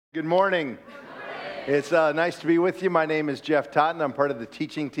Good morning. It's nice to be with you. My name is Jeff Totten. I'm part of the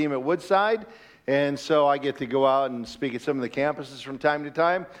teaching team at Woodside, and so I get to go out and speak at some of the campuses from time to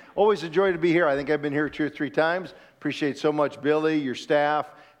time. Always a joy to be here. I think I've been here 2 or 3 times. Appreciate so much Billy, your staff,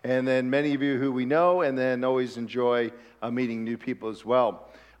 and then many of you who we know, and then always enjoy meeting new people as well.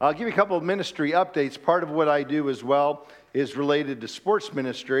 I'll give you a couple of ministry updates. Part of what I do as well is related to sports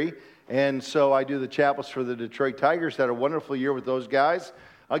ministry, and so I do the chapels for the Detroit Tigers. Had a wonderful year with those guys.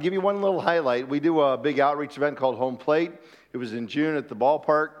 I'll give you one little highlight. We do a big outreach event called Home Plate. It was in June at the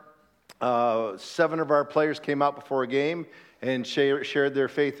ballpark. 7 of our players came out before a game and shared their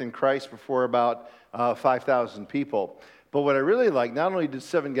faith in Christ before about 5,000 people. But what I really like, not only did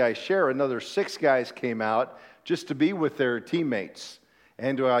 7 guys share, another 6 guys came out just to be with their teammates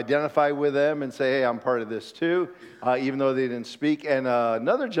and to identify with them and say, hey, I'm part of this too, even though they didn't speak. And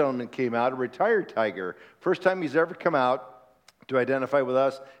another gentleman came out, a retired Tiger. First time he's ever come out to identify with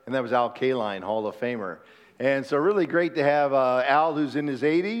us, and that was Al Kaline, Hall of Famer. And so really great to have Al, who's in his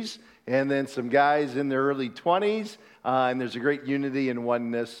 80s, and then some guys in their early 20s, and there's a great unity and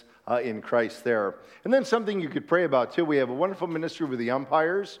oneness in Christ there. And then something you could pray about, too. We have a wonderful ministry with the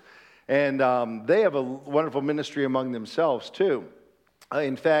umpires, and they have a wonderful ministry among themselves, too.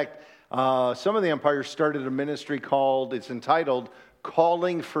 In fact, some of the umpires started a ministry it's entitled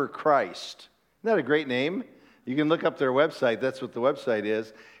Calling for Christ. Isn't that a great name? You can look up their website. That's what the website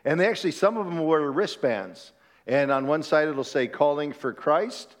is. And they actually, some of them wear wristbands. And on one side, it'll say Calling for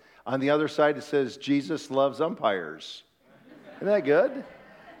Christ. On the other side, it says Jesus loves umpires. Isn't that good?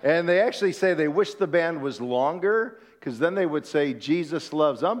 And they actually say they wish the band was longer, because then they would say Jesus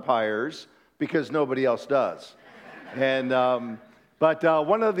loves umpires because nobody else does. And but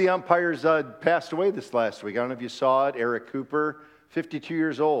one of the umpires passed away this last week. I don't know if you saw it. Eric Cooper, 52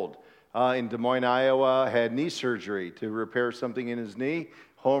 years old. In Des Moines, Iowa, had knee surgery to repair something in his knee,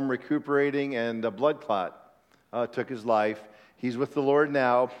 home recuperating, and a blood clot took his life. He's with the Lord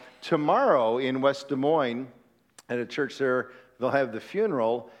now. Tomorrow in West Des Moines, at a church there, they'll have the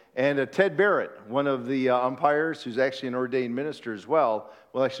funeral, and Ted Barrett, one of the umpires, who's actually an ordained minister as well,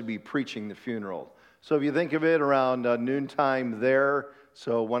 will actually be preaching the funeral. So if you think of it around noontime there,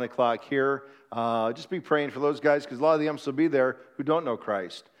 so 1 o'clock here, just be praying for those guys, because a lot of the umps will be there who don't know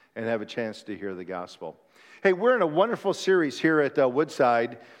Christ and have a chance to hear the gospel. Hey, we're in a wonderful series here at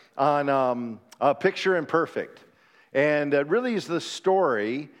Woodside on Picture Imperfect. And it really is the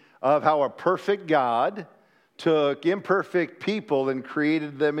story of how a perfect God took imperfect people and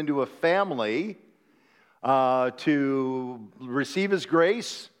created them into a family to receive His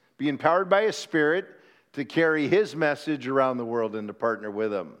grace, be empowered by His Spirit, to carry His message around the world and to partner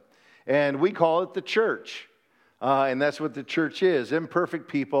with Him. And we call it the church. And that's what the church is. Imperfect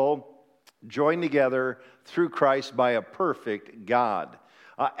people joined together through Christ by a perfect God.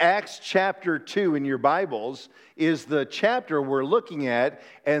 Acts chapter 2 in your Bibles is the chapter we're looking at,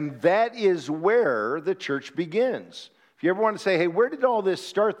 and that is where the church begins. If you ever want to say, hey, where did all this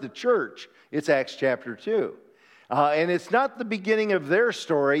start, the church? It's Acts chapter 2. And it's not the beginning of their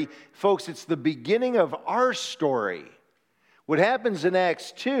story. Folks, it's the beginning of our story. What happens in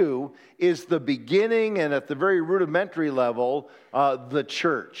Acts 2 is the beginning, and at the very rudimentary level, the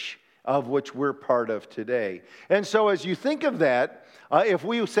church of which we're part of today. And so as you think of that, if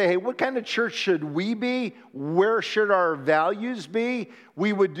we say, hey, what kind of church should we be? Where should our values be?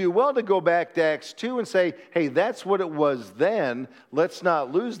 We would do well to go back to Acts 2 and say, hey, that's what it was then. Let's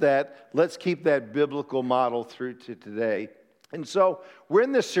not lose that. Let's keep that biblical model through to today. And so we're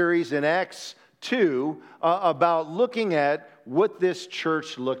in this series in Acts 2 about looking at what this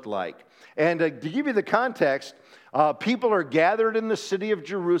church looked like. And to give you the context, people are gathered in the city of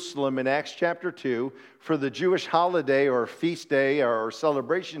Jerusalem in Acts chapter 2 for the Jewish holiday or feast day or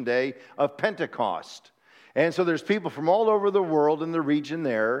celebration day of Pentecost. And so there's people from all over the world in the region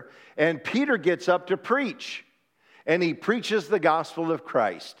there. And Peter gets up to preach. And he preaches the gospel of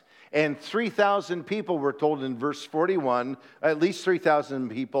Christ. And 3,000 people, we're told in verse 41, at least 3,000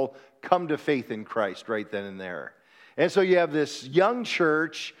 people come to faith in Christ right then and there. And so you have this young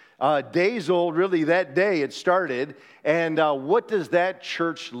church, days old, really that day it started. And what does that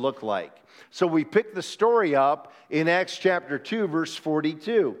church look like? So we pick the story up in Acts chapter 2, verse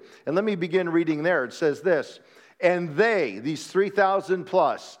 42. And let me begin reading there. It says this, and they, these 3,000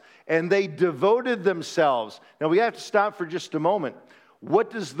 plus, and they devoted themselves. Now we have to stop for just a moment.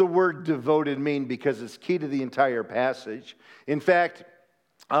 What does the word devoted mean? Because it's key to the entire passage. In fact,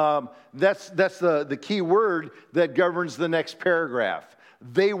 that's the key word that governs the next paragraph.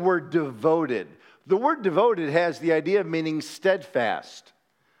 They were devoted. The word devoted has the idea of meaning steadfast.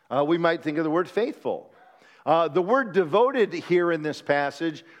 We might think of the word faithful. The word devoted here in this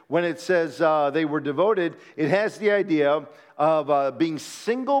passage, when it says they were devoted, it has the idea of being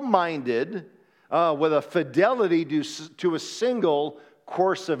single-minded with a fidelity to a single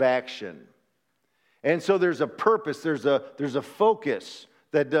course of action. And so there's a purpose, there's a focus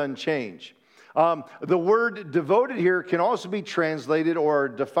that doesn't change. The word devoted here can also be translated or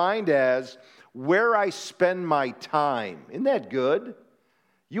defined as where I spend my time. Isn't that good?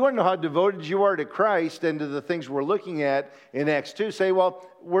 You want to know how devoted you are to Christ and to the things we're looking at in Acts 2. Say, well,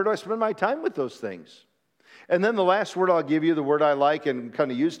 where do I spend my time with those things? And then the last word I'll give you, the word I like and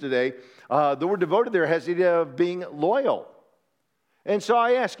kind of use today, the word devoted there has the idea of being loyal. And so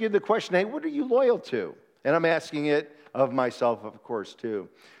I ask you the question, hey, what are you loyal to? And I'm asking it of myself, of course, too.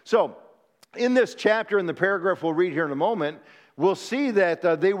 So in this chapter, in the paragraph we'll read here in a moment, we'll see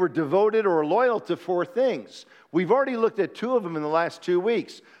that they were devoted or loyal to four things. We've already looked at two of them in the last 2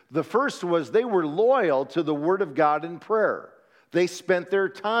 weeks. The first was they were loyal to the Word of God in prayer. They spent their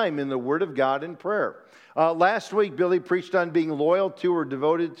time in the Word of God in prayer. Last week, Billy preached on being loyal to or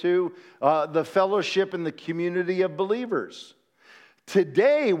devoted to the fellowship and the community of believers.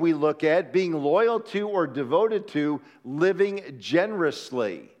 Today, we look at being loyal to or devoted to living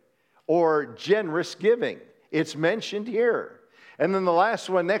generously or generous giving. It's mentioned here. And then the last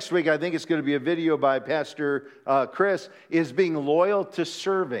one next week, I think it's going to be a video by Pastor Chris, is being loyal to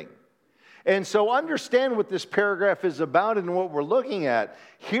serving. And so understand what this paragraph is about and what we're looking at.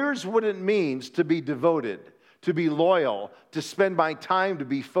 Here's what it means to be devoted, to be loyal, to spend my time to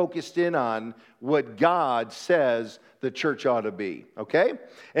be focused in on what God says the church ought to be, okay?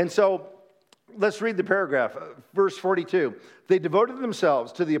 And so let's read the paragraph. Verse 42, they devoted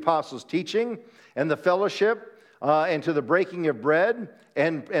themselves to the apostles' teaching and the fellowship and to the breaking of bread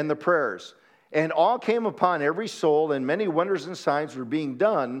and the prayers. And all came upon every soul, and many wonders and signs were being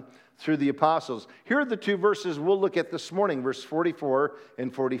done through the apostles. Here are the two verses we'll look at this morning, verse 44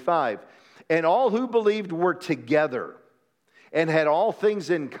 and 45. And all who believed were together and had all things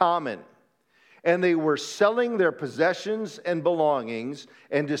in common. And they were selling their possessions and belongings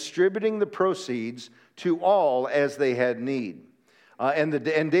and distributing the proceeds to all as they had need. And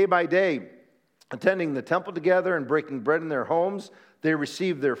day by day, attending the temple together and breaking bread in their homes, they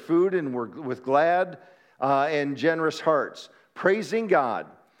received their food and were with glad and generous hearts, praising God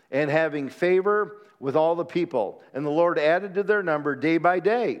and having favor with all the people. And the Lord added to their number day by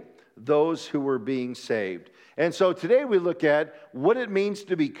day those who were being saved. And so today we look at what it means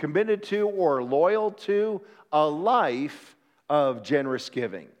to be committed to or loyal to a life of generous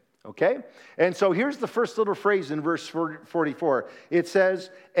giving. Okay? And so here's the first little phrase in verse 44. It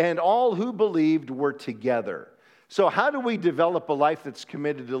says, and all who believed were together. So how do we develop a life that's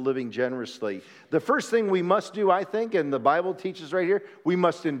committed to living generously? The first thing we must do, I think, and the Bible teaches right here, we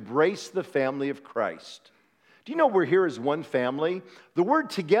must embrace the family of Christ. Do you know we're here as one family? The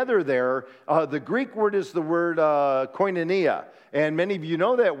word together there, the Greek word is the word koinonia. And many of you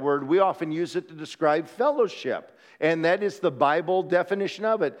know that word. We often use it to describe fellowship. And that is the Bible definition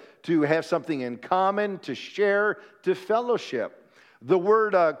of it, to have something in common, to share, to fellowship. The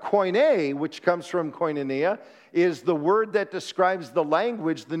word koine, which comes from koinonia, is the word that describes the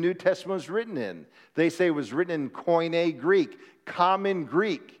language the New Testament was written in. They say it was written in Koine Greek, common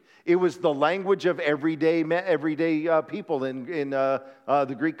Greek. It was the language of everyday people in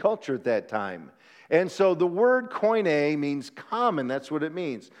the Greek culture at that time. And so the word koine means common. That's what it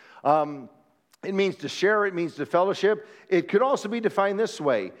means. It means to share. It means to fellowship. It could also be defined this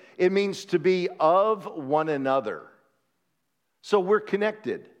way. It means to be of one another. So we're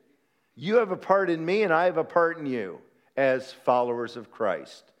connected. You have a part in me and I have a part in you as followers of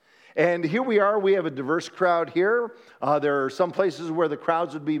Christ. And here we are. We have a diverse crowd here. There are some places where the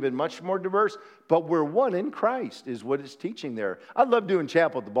crowds would be even much more diverse, but we're one in Christ is what it's teaching there. I love doing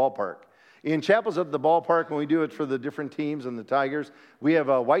chapel at the ballpark. In chapels at the ballpark, when we do it for the different teams and the Tigers, we have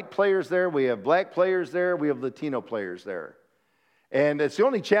white players there, we have black players there, we have Latino players there. And it's the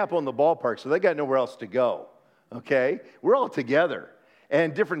only chapel in the ballpark, so they got nowhere else to go. Okay? We're all together.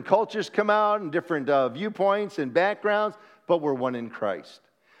 And different cultures come out and different viewpoints and backgrounds, but we're one in Christ.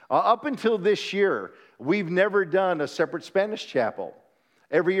 Up until this year, we've never done a separate Spanish chapel.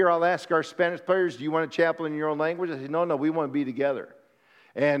 Every year I'll ask our Spanish players, do you want a chapel in your own language? I say, no, we want to be together.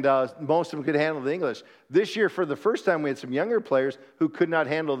 And most of them could handle the English. This year, for the first time, we had some younger players who could not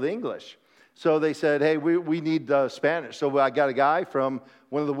handle the English. So they said, hey, we need Spanish. So I got a guy from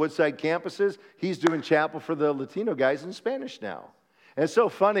one of the Woodside campuses. He's doing chapel for the Latino guys in Spanish now. And it's so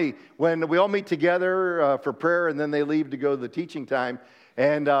funny when we all meet together for prayer and then they leave to go to the teaching time.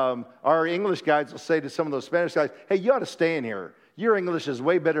 And our English guys will say to some of those Spanish guys, hey, you ought to stay in here. Your English is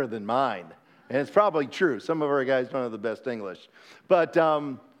way better than mine. And it's probably true. Some of our guys don't have the best English. But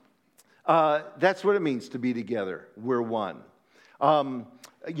that's what it means to be together. We're one.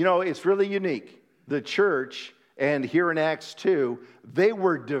 It's really unique. The church, and here in Acts 2, they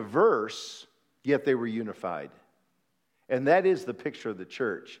were diverse, yet they were unified. And that is the picture of the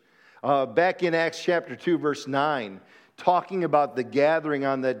church. Back in Acts chapter 2, verse 9, talking about the gathering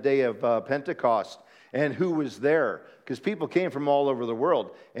on that day of Pentecost and who was there. Because people came from all over the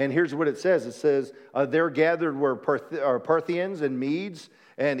world. And here's what it says. It says, there gathered were Parthians and Medes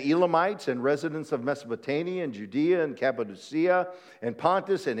and Elamites and residents of Mesopotamia and Judea and Cappadocia and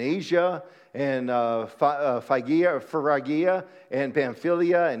Pontus and Asia and Phrygia and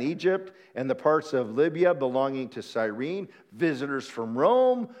Pamphylia and Egypt and the parts of Libya belonging to Cyrene, visitors from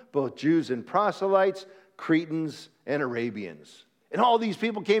Rome, both Jews and proselytes, Cretans and Arabians. And all these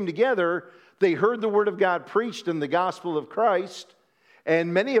people came together. They heard the word of God preached in the gospel of Christ,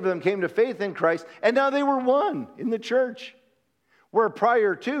 and many of them came to faith in Christ, and now they were one in the church. Where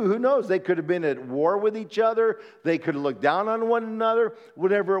prior to, who knows, they could have been at war with each other, they could have looked down on one another,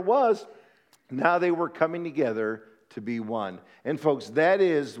 whatever it was. Now they were coming together to be one. And folks, that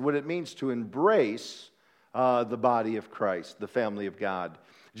is what it means to embrace the body of Christ, the family of God.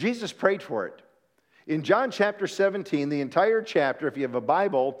 Jesus prayed for it. In John chapter 17, the entire chapter, if you have a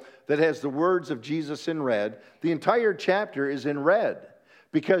Bible that has the words of Jesus in red, the entire chapter is in red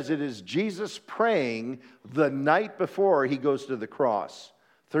because it is Jesus praying the night before he goes to the cross.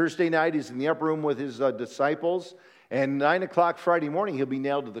 Thursday night, he's in the upper room with his disciples, and 9 o'clock Friday morning, he'll be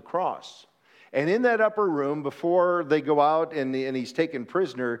nailed to the cross. And in that upper room, before they go out and he's taken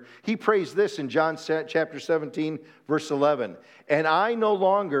prisoner, he prays this in John chapter 17, verse 11. And I no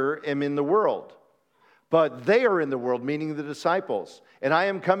longer am in the world, but they are in the world, meaning the disciples. And I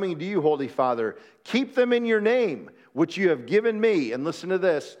am coming to you, Holy Father. Keep them in your name, which you have given me. And listen to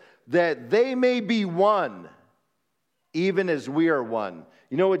this, that they may be one, even as we are one.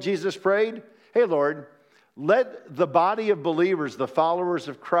 You know what Jesus prayed? Hey, Lord, let the body of believers, the followers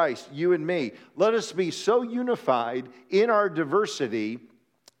of Christ, you and me, let us be so unified in our diversity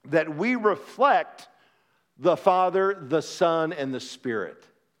that we reflect the Father, the Son, and the Spirit.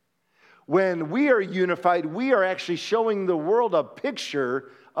 When we are unified, we are actually showing the world a picture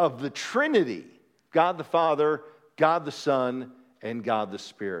of the Trinity, God the Father, God the Son, and God the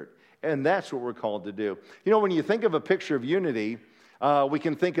Spirit. And that's what we're called to do. You know, when you think of a picture of unity, we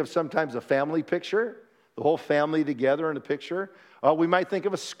can think of sometimes a family picture, the whole family together in a picture. We might think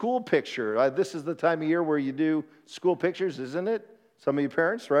of a school picture. This is the time of year where you do school pictures, isn't it? Some of you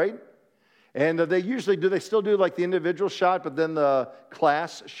parents, right? And they usually do, they still do like the individual shot, but then the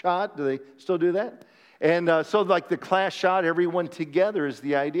class shot. Do they still do that? And so like the class shot, everyone together is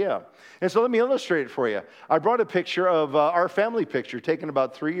the idea. And so let me illustrate it for you. I brought a picture of our family picture taken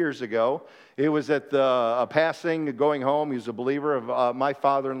about 3 years ago. It was at a passing, going home. He was a believer of my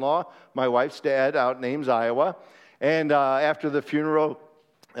father-in-law, my wife's dad, out in Ames, Iowa. And after the funeral,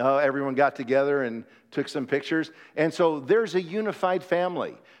 everyone got together and took some pictures. And so there's a unified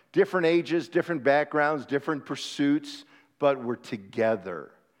family. Different ages, different backgrounds, different pursuits, but we're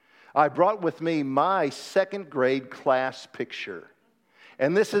together. I brought with me my second grade class picture.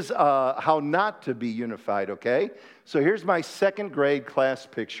 And this is how not to be unified, okay? So here's my second grade class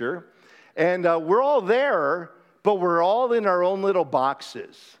picture. And we're all there, but we're all in our own little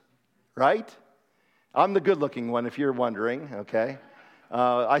boxes, right? I'm the good-looking one, if you're wondering, okay?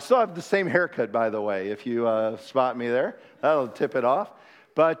 I still have the same haircut, by the way, if you spot me there. That'll tip it off.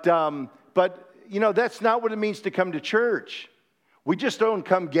 But you know, that's not what it means to come to church. We just don't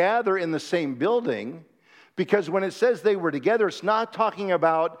come gather in the same building, because when it says they were together, it's not talking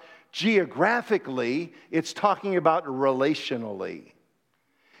about geographically, it's talking about relationally.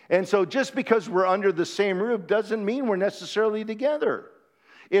 And so just because we're under the same roof doesn't mean we're necessarily together.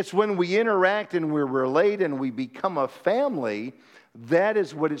 It's when we interact and we relate and we become a family. That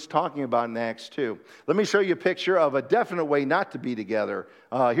is what it's talking about in Acts 2. Let me show you a picture of a definite way not to be together.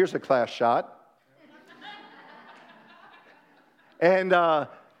 Here's a class shot. And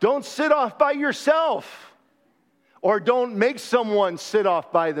don't sit off by yourself, or don't make someone sit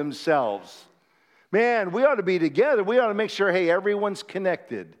off by themselves. Man, we ought to be together. We ought to make sure, hey, everyone's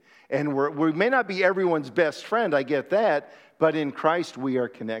connected. And we may not be everyone's best friend, I get that, but in Christ we are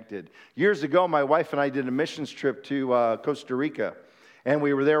connected. Years ago, my wife and I did a missions trip to Costa Rica. And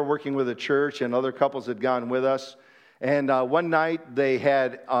we were there working with a church, and other couples had gone with us. And one night, they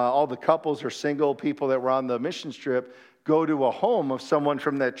had all the couples or single people that were on the missions trip go to a home of someone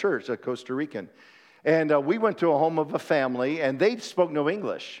from that church, a Costa Rican. And we went to a home of a family, and they spoke no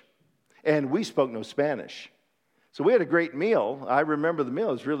English. And we spoke no Spanish. So we had a great meal. I remember the meal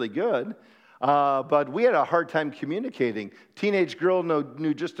was really good. But we had a hard time communicating. Teenage girl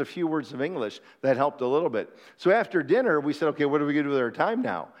knew just a few words of English. That helped a little bit. So after dinner, we said, okay, what are we going to do with our time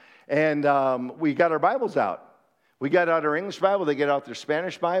now? And we got our Bibles out. We got out our English Bible. They get out their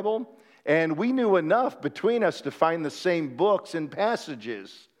Spanish Bible. And we knew enough between us to find the same books and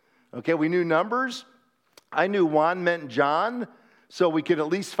passages. Okay, we knew numbers. I knew Juan meant John, so we could at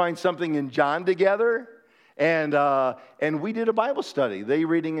least find something in John together. And we did a Bible study. They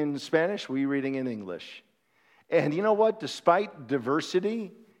reading in Spanish, we reading in English. And you know what? Despite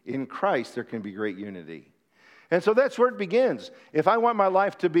diversity in Christ, there can be great unity. And so that's where it begins. If I want my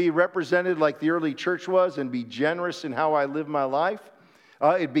life to be represented like the early church was and be generous in how I live my life,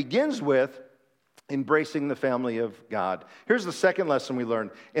 it begins with embracing the family of God. Here's the second lesson we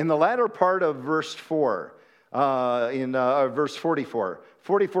learned. In the latter part of verse 4, verse 44,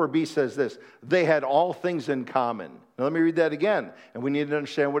 44b says this: they had all things in common. Now let me read that again, and we need to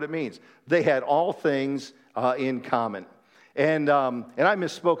understand what it means. They had all things in common. And I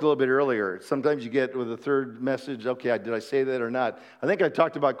misspoke a little bit earlier. Sometimes you get with a third message, okay, did I say that or not? I think I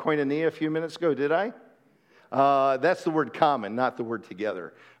talked about koinonia a few minutes ago, did I? That's the word common, not the word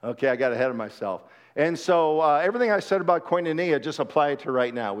together. Okay, I got ahead of myself. And so everything I said about koinonia, just apply it to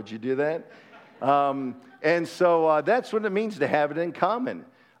right now. Would you do that? And so that's what it means to have it in common.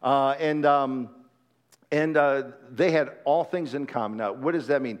 And they had all things in common. Now, what does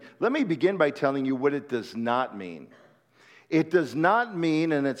that mean? Let me begin by telling you what it does not mean. It does not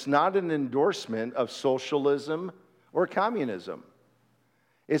mean, and it's not an endorsement of socialism or communism.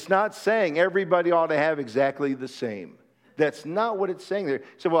 It's not saying everybody ought to have exactly the same. That's not what it's saying there.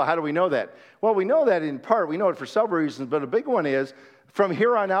 So, well, how do we know that? Well, we know that in part. We know it for several reasons, but a big one is, from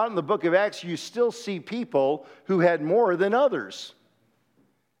here on out in the book of Acts, you still see people who had more than others.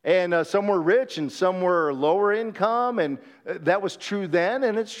 And some were rich and some were lower income, and that was true then,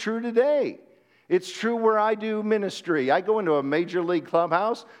 and it's true today. It's true where I do ministry. I go into a major league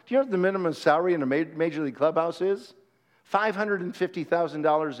clubhouse. Do you know what the minimum salary in a major league clubhouse is?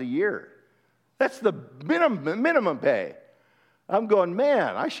 $550,000 a year. That's the minimum pay. I'm going,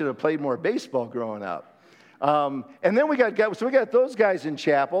 man, I should have played more baseball growing up. And then we got those guys in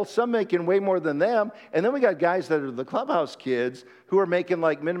chapel, some making way more than them. And then we got guys that are the clubhouse kids who are making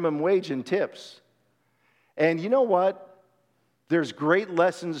like minimum wage and tips. And you know what? There's great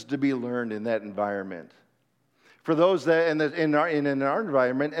lessons to be learned in that environment. For those that in our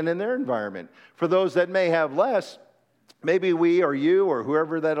environment and in their environment. For those that may have less, maybe we or you or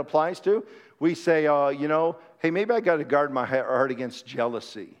whoever that applies to, we say, hey, maybe I got to guard my heart against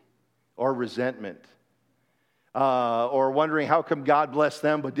jealousy or resentment. Or wondering how come God blessed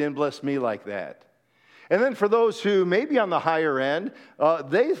them but didn't bless me like that. And then for those who may be on the higher end,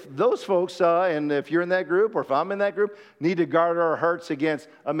 those folks, and if you're in that group or if I'm in that group, need to guard our hearts against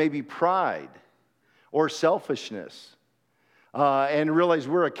maybe pride or selfishness and realize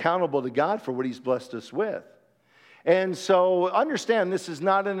we're accountable to God for what He's blessed us with. And so understand this is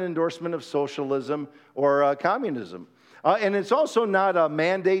not an endorsement of socialism or communism. And it's also not a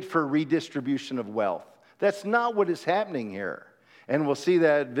mandate for redistribution of wealth. That's not what is happening here. And we'll see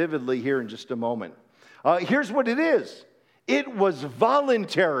that vividly here in just a moment. Here's what it is. It was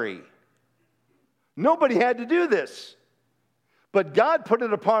voluntary. Nobody had to do this. But God put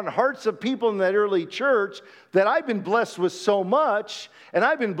it upon hearts of people in that early church that I've been blessed with so much, and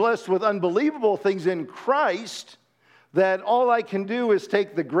I've been blessed with unbelievable things in Christ, that all I can do is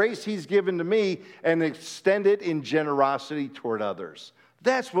take the grace He's given to me and extend it in generosity toward others.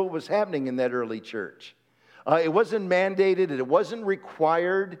 That's what was happening in that early church. It wasn't mandated, it wasn't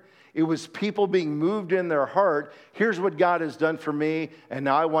required. It was people being moved in their heart. Here's what God has done for me, and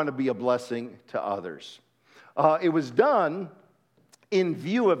now I want to be a blessing to others. It was done in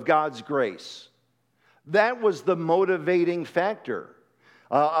view of God's grace. That was the motivating factor.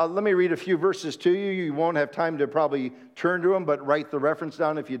 Let me read a few verses to you. You won't have time to probably turn to them, but write the reference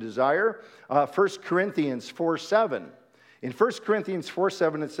down if you desire. 1 Corinthians 4:7. In 1 Corinthians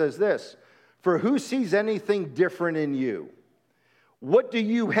 4:7 it says this: "For who sees anything different in you? What do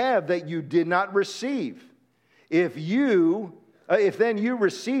you have that you did not receive? If then you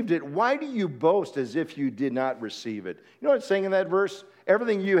received it, why do you boast as if you did not receive it?" You know what it's saying in that verse?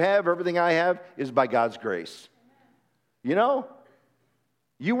 Everything you have, everything I have is by God's grace. You know?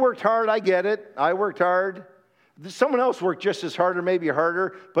 You worked hard, I get it. I worked hard. Someone else worked just as hard or maybe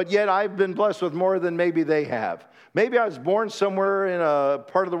harder, but yet I've been blessed with more than maybe they have. Maybe I was born somewhere in a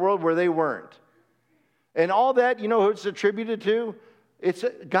part of the world where they weren't. And all that, you know who it's attributed to? It's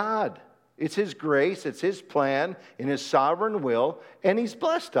God. It's His grace, it's His plan, in His sovereign will, and He's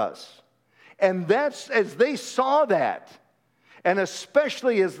blessed us. And that's, as they saw that, And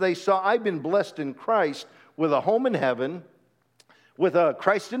especially as they saw, I've been blessed in Christ with a home in heaven, with a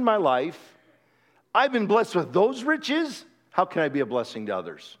Christ in my life. I've been blessed with those riches. How can I be a blessing to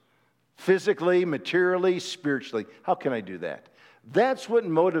others? Physically, materially, spiritually. How can I do that? That's what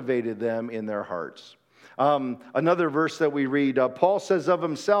motivated them in their hearts. Another verse that we read, Paul says of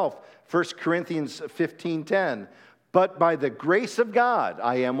himself, 1 Corinthians 15:10, but by the grace of God,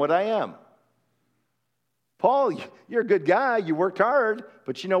 I am what I am. Paul, you're a good guy. You worked hard.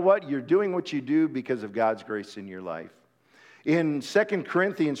 But you know what? You're doing what you do because of God's grace in your life. In 2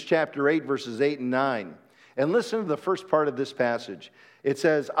 Corinthians chapter 8, verses 8 and 9, and listen to the first part of this passage. It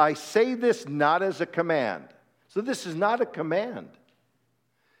says, I say this not as a command. So this is not a command.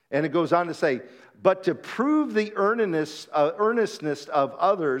 And it goes on to say, but to prove the earnestness of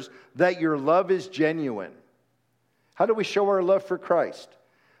others that your love is genuine. How do we show our love for Christ?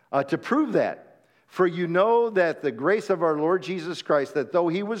 To prove that. For you know that the grace of our Lord Jesus Christ, that though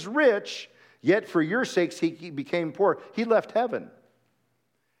he was rich, yet for your sakes he became poor. He left heaven.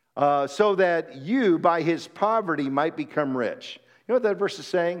 So that you, by his poverty, might become rich. You know what that verse is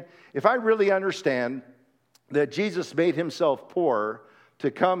saying? If I really understand that Jesus made himself poor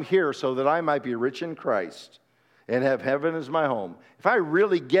to come here so that I might be rich in Christ and have heaven as my home, if I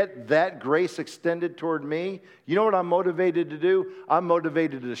really get that grace extended toward me, you know what I'm motivated to do? I'm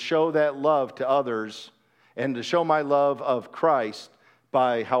motivated to show that love to others and to show my love of Christ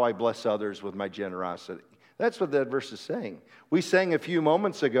by how I bless others with my generosity. That's what that verse is saying. We sang a few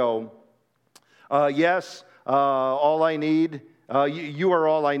moments ago, yes, all I need, you are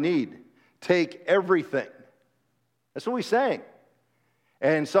all I need. Take everything. That's what we sang.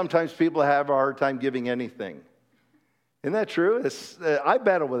 And sometimes people have a hard time giving anything. Isn't that true? I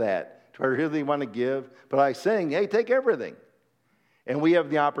battle with that. Do I really want to give? But I sing, hey, take everything. And we have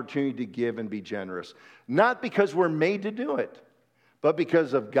the opportunity to give and be generous. Not because we're made to do it, but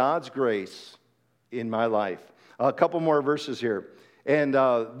because of God's grace in my life. A couple more verses here. And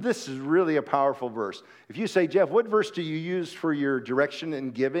this is really a powerful verse. If you say, Jeff, what verse do you use for your direction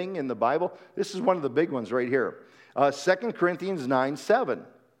in giving in the Bible? This is one of the big ones right here. 2 Corinthians 9:7.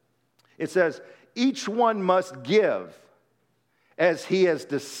 It says, each one must give as he has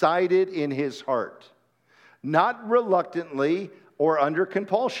decided in his heart, not reluctantly or under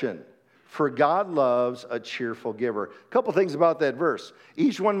compulsion, for God loves a cheerful giver. A couple things about that verse.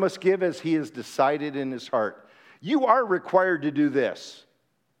 Each one must give as he has decided in his heart. You are required to do this,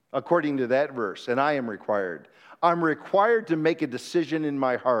 according to that verse, and I am required. I'm required to make a decision in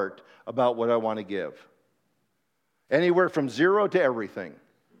my heart about what I want to give. Anywhere from 0 to everything.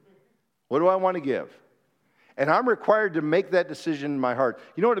 What do I want to give? And I'm required to make that decision in my heart.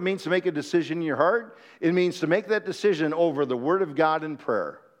 You know what it means to make a decision in your heart? It means to make that decision over the Word of God in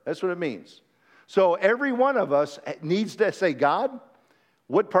prayer. That's what it means. So every one of us needs to say, God,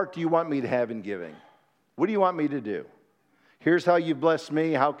 what part do you want me to have in giving? What do you want me to do? Here's how you bless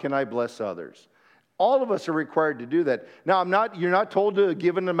me. How can I bless others? All of us are required to do that. Now, you're not told to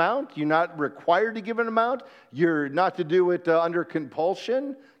give an amount. You're not required to give an amount. You're not to do it under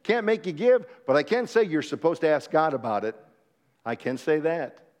compulsion. Can't make you give, but I can say you're supposed to ask God about it. I can say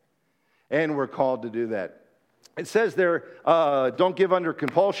that. And we're called to do that. It says there, don't give under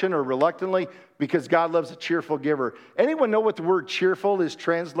compulsion or reluctantly because God loves a cheerful giver. Anyone know what the word cheerful is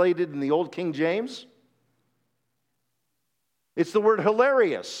translated in the Old King James? It's the word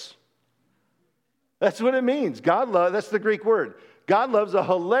hilarious. That's what it means. That's the Greek word. God loves a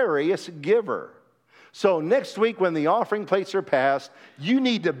hilarious giver. So next week when the offering plates are passed, you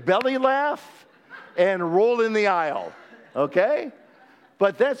need to belly laugh and roll in the aisle, okay?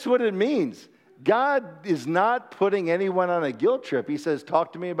 But that's what it means. God is not putting anyone on a guilt trip. He says,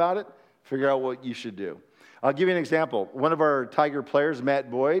 talk to me about it, figure out what you should do. I'll give you an example. One of our Tiger players,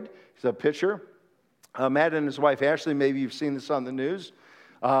 Matt Boyd, he's a pitcher. Matt and his wife, Ashley, maybe you've seen this on the news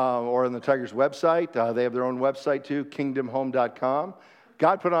or on the Tigers website. They have their own website too, kingdomhome.com.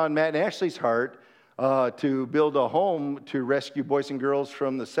 God put on Matt and Ashley's heart to build a home to rescue boys and girls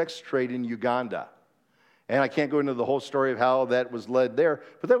from the sex trade in Uganda. And I can't go into the whole story of how that was led there,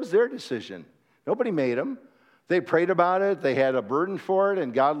 but that was their decision. Nobody made them. They prayed about it. They had a burden for it,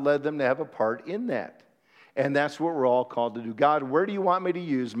 and God led them to have a part in that. And that's what we're all called to do. God, where do you want me to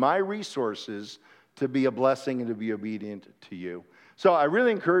use my resources to be a blessing and to be obedient to you? So I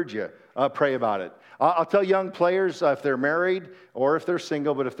really encourage you, pray about it. I'll tell young players if they're married or if they're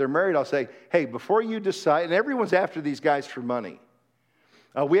single, but if they're married, I'll say, hey, before you decide, and everyone's after these guys for money.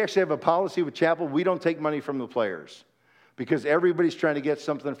 We actually have a policy with Chapel. We don't take money from the players because everybody's trying to get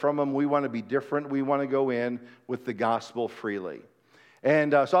something from them. We want to be different. We want to go in with the gospel freely.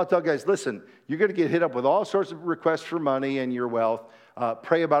 And so I'll tell guys, listen, you're going to get hit up with all sorts of requests for money and your wealth.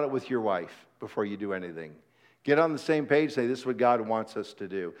 Pray about it with your wife before you do anything. Get on the same page, say, this is what God wants us to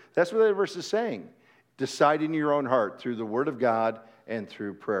do. That's what that verse is saying. Decide in your own heart through the Word of God and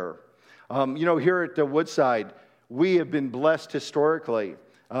through prayer. Here at the Woodside, we have been blessed historically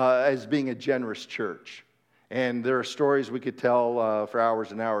as being a generous church. And there are stories we could tell for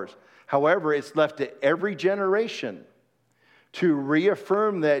hours and hours. However, it's left to every generation to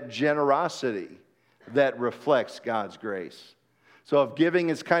reaffirm that generosity that reflects God's grace. So if giving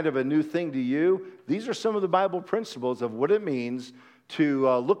is kind of a new thing to you, these are some of the Bible principles of what it means to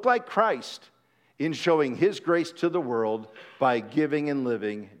look like Christ in showing His grace to the world by giving and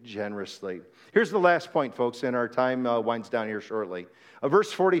living generously. Here's the last point, folks, and our time winds down here shortly.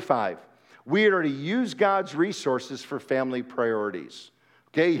 Verse 45, we are to use God's resources for family priorities.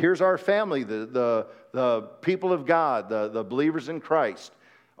 Okay, here's our family, the people of God, the believers in Christ.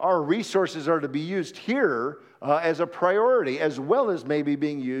 Our resources are to be used here as a priority, as well as maybe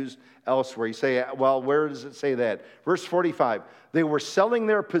being used elsewhere. You say, well, where does it say that? Verse 45, they were selling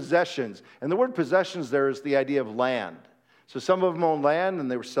their possessions. And the word possessions there is the idea of land. So some of them owned land,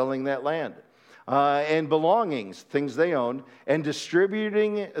 and they were selling that land. And belongings, things they owned, and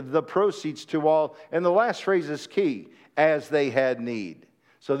distributing the proceeds to all. And the last phrase is key, as they had need.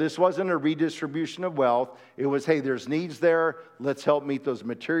 So this wasn't a redistribution of wealth. It was, hey, there's needs there. Let's help meet those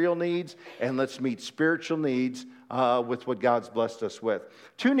material needs, and let's meet spiritual needs with what God's blessed us with.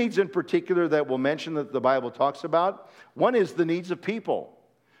 Two needs in particular that we'll mention that the Bible talks about. One is the needs of people.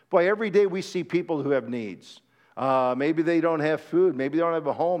 Boy, every day we see people who have needs. Maybe they don't have food. Maybe they don't have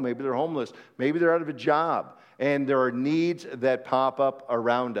a home. Maybe they're homeless. Maybe they're out of a job. And there are needs that pop up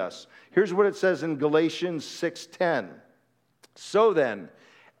around us. Here's what it says in Galatians 6:10. So then,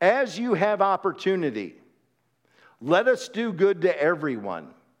 as you have opportunity, let us do good to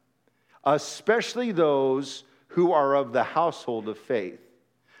everyone, especially those who are of the household of faith.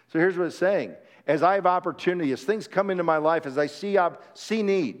 So here's what it's saying. As I have opportunity, as things come into my life, as I see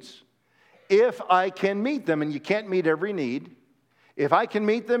needs, if I can meet them, and you can't meet every need, if I can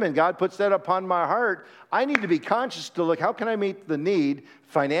meet them and God puts that upon my heart, I need to be conscious to look, how can I meet the need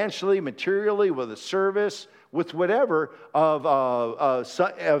financially, materially, with a service, with whatever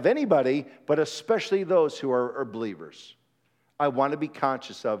of anybody, but especially those who are believers. I want to be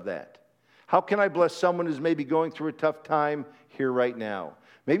conscious of that. How can I bless someone who's maybe going through a tough time here right now?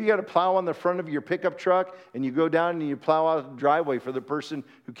 Maybe you got to plow on the front of your pickup truck and you go down and you plow out the driveway for the person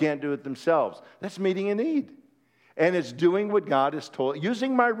who can't do it themselves. That's meeting a need. And it's doing what God has told,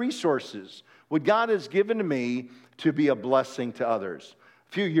 using my resources, what God has given to me to be a blessing to others.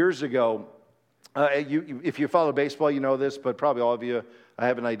 A few years ago, if you follow baseball, you know this, but probably all of you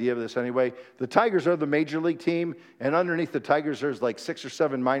have an idea of this anyway. The Tigers are the major league team, and underneath the Tigers, there's like 6 or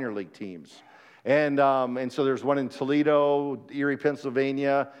 7 minor league teams. And so there's one in Toledo, Erie,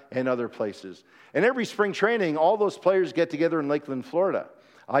 Pennsylvania, and other places. And every spring training, all those players get together in Lakeland, Florida.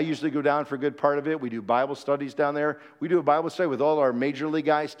 I usually go down for a good part of it. We do Bible studies down there. We do a Bible study with all our major league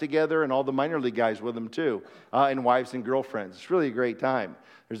guys together and all the minor league guys with them too, and wives and girlfriends. It's really a great time.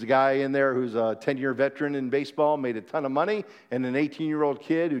 There's a guy in there who's a 10-year veteran in baseball, made a ton of money, and an 18-year-old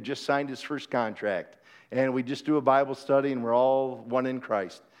kid who just signed his first contract. And we just do a Bible study, and we're all one in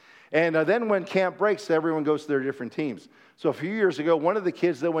Christ. And then when camp breaks, everyone goes to their different teams. So a few years ago, one of the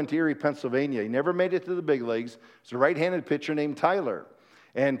kids that went to Erie, Pennsylvania, he never made it to the big leagues. It's a right-handed pitcher named Tyler.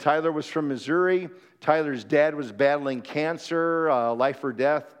 And Tyler was from Missouri. Tyler's dad was battling cancer, life or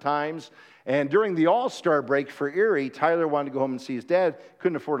death times. And during the All-Star break for Erie, Tyler wanted to go home and see his dad.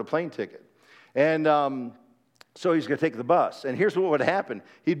 Couldn't afford a plane ticket. And so he's going to take the bus. And here's what would happen.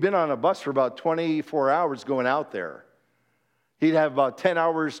 He'd been on a bus for about 24 hours going out there. He'd have about 10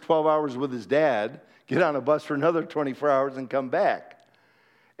 hours, 12 hours with his dad, get on a bus for another 24 hours and come back.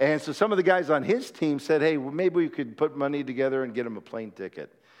 And so some of the guys on his team said, hey, well, maybe we could put money together and get him a plane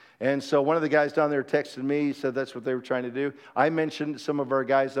ticket. And so one of the guys down there texted me, said that's what they were trying to do. I mentioned some of our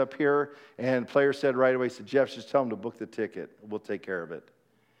guys up here, and the player said right away, said, Jeff, just tell him to book the ticket. We'll take care of it.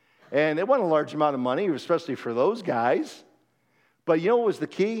 And it wasn't a large amount of money, especially for those guys. But you know what was the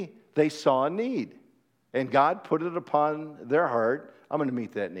key? They saw a need. And God put it upon their heart, I'm going to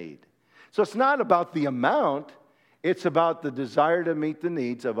meet that need. So it's not about the amount. It's about the desire to meet the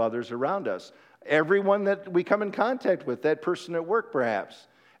needs of others around us. Everyone that we come in contact with, that person at work perhaps,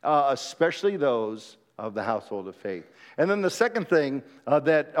 especially those of the household of faith. And then the second thing,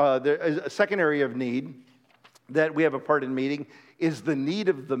 there is a second area of need that we have a part in meeting is the need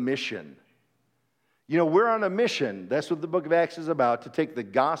of the mission. You know, we're on a mission. That's what the book of Acts is about, to take the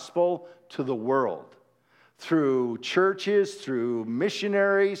gospel to the world. through churches, through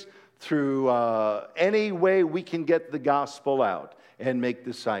missionaries, through any way we can get the gospel out and make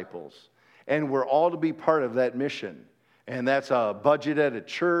disciples. And we're all to be part of that mission. And that's a budget at a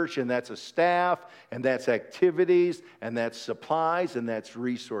church, and that's a staff, and that's activities, and that's supplies, and that's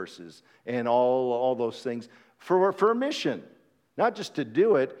resources, and all those things for a mission. Not just to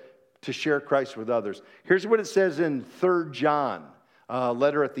do it, to share Christ with others. Here's what it says in 3 John, a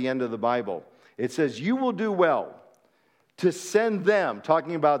letter at the end of the Bible. It says, "You will do well to send them,"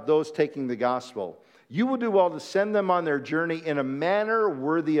 talking about those taking the gospel, "you will do well to send them on their journey in a manner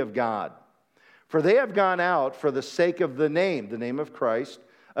worthy of God. For they have gone out for the sake of the name of Christ,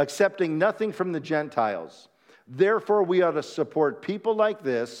 accepting nothing from the Gentiles. Therefore, we ought to support people like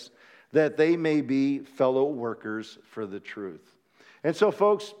this, that they may be fellow workers for the truth." And so,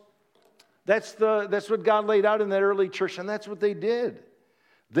 folks, that's what God laid out in that early church, and that's what they did.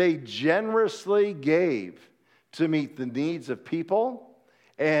 They generously gave to meet the needs of people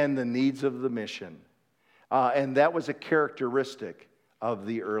and the needs of the mission. And that was a characteristic of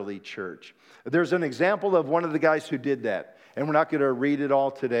the early church. There's an example of one of the guys who did that. And we're not going to read it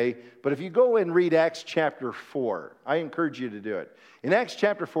all today. But if you go and read Acts chapter 4, I encourage you to do it. In Acts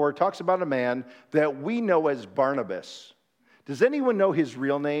chapter 4, it talks about a man that we know as Barnabas. Does anyone know his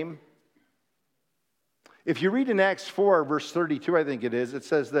real name? If you read in Acts 4, verse 32, I think it is, it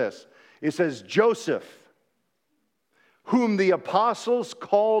says this. It says, "Joseph, whom the apostles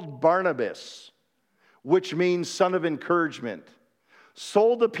called Barnabas," which means son of encouragement,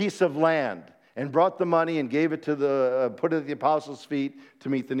 "sold a piece of land and brought the money and gave it to put it at the apostles' feet to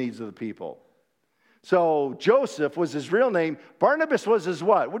meet the needs of the people." So Joseph was his real name. Barnabas was his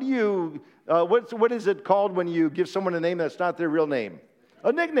what? What is it called when you give someone a name that's not their real name?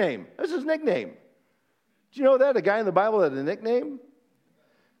 A nickname. That's his nickname. Do you know that? A guy in the Bible had a nickname? You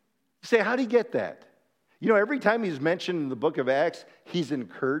say, how did he get that? You know, every time he's mentioned in the book of Acts, he's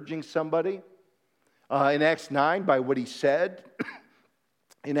encouraging somebody. In Acts 9, by what he said.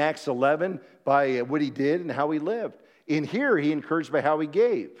 In Acts 11, by what he did and how he lived. In here, he encouraged by how he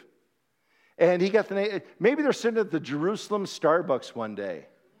gave. And he got the name. Maybe they're sitting at the Jerusalem Starbucks one day.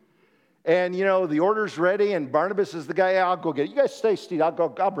 And, you know, the order's ready, and Barnabas is the guy. I'll go get it. You guys stay, Steve.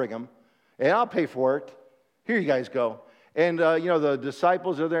 I'll bring him. And I'll pay for it. Here you guys go. And, you know, the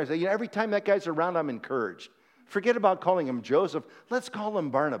disciples are there and say, you know, every time that guy's around, I'm encouraged. Forget about calling him Joseph. Let's call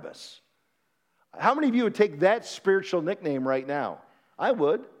him Barnabas. How many of you would take that spiritual nickname right now? I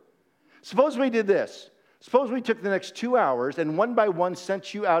would. Suppose we did this. Suppose we took the next 2 hours and one by one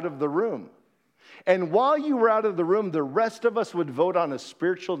sent you out of the room. And while you were out of the room, the rest of us would vote on a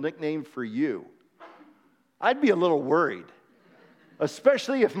spiritual nickname for you. I'd be a little worried,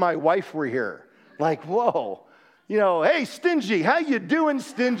 especially if my wife were here. Like, whoa, you know, hey, Stingy, how you doing,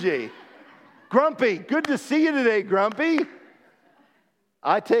 Stingy? Grumpy, good to see you today, Grumpy.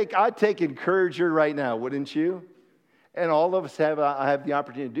 I'd take encourager right now, wouldn't you? And all of us have the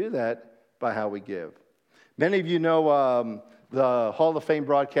opportunity to do that by how we give. Many of you know the Hall of Fame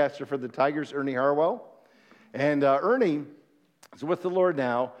broadcaster for the Tigers, Ernie Harwell. And Ernie is with the Lord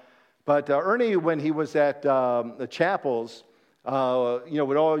now. But Ernie, when he was at the chapels,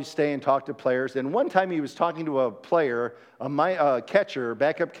 would always stay and talk to players. And one time he was talking to a player, a catcher,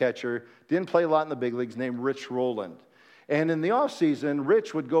 backup catcher, didn't play a lot in the big leagues, named Rich Rowland. And in the offseason,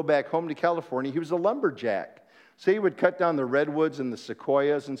 Rich would go back home to California. He was a lumberjack. So he would cut down the redwoods and the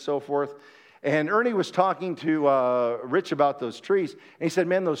sequoias and so forth. And Ernie was talking to Rich about those trees. And he said,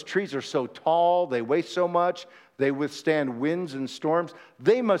 man, those trees are so tall. They weigh so much. They withstand winds and storms.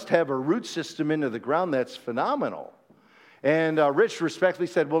 They must have a root system into the ground that's phenomenal. And Rich respectfully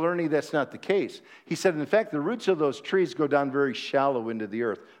said, well, Ernie, that's not the case. He said, in fact, the roots of those trees go down very shallow into the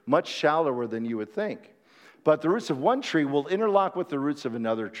earth, much shallower than you would think. But the roots of one tree will interlock with the roots of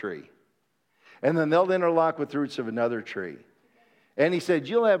another tree. And then they'll interlock with the roots of another tree. And he said,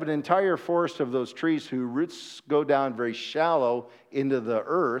 you'll have an entire forest of those trees whose roots go down very shallow into the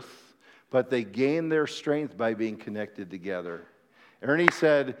earth, but they gain their strength by being connected together. Ernie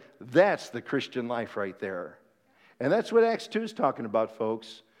said, that's the Christian life right there. And that's what Acts 2 is talking about,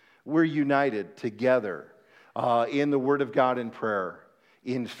 folks. We're united together in the Word of God and prayer,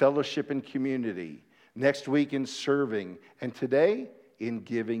 in fellowship and community, next week in serving, and today in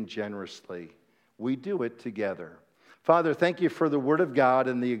giving generously. We do it together. Father, thank you for the Word of God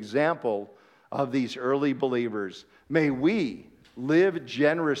and the example of these early believers. May we live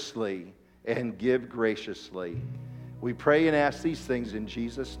generously and give graciously. We pray and ask these things in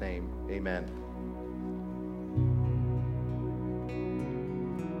Jesus' name. Amen.